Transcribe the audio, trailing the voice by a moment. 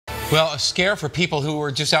Well, a scare for people who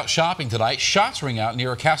were just out shopping tonight. Shots ring out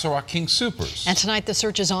near a Castle Rock King Soopers. And tonight the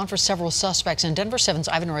search is on for several suspects. And Denver 7's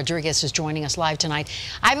Ivan Rodriguez is joining us live tonight.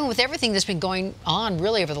 Ivan, with everything that's been going on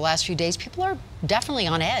really over the last few days, people are definitely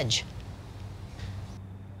on edge.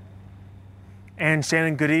 And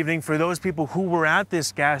Shannon, good evening. For those people who were at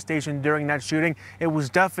this gas station during that shooting, it was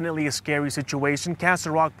definitely a scary situation.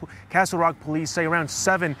 Castle Rock police say around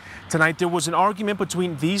 7 tonight there was an argument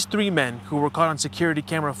between these 3 men who were caught on security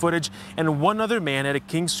camera footage and one other man at a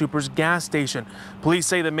King Soopers gas station. Police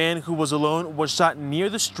say the man who was alone was shot near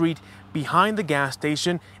the street behind the gas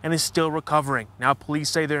station and is still recovering. Now police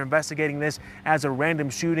say they're investigating this as a random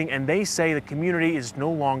shooting, and they say the community is no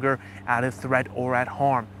longer at a threat or at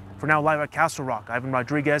harm. For now, live at Castle Rock, Ivan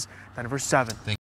Rodriguez, Denver 7.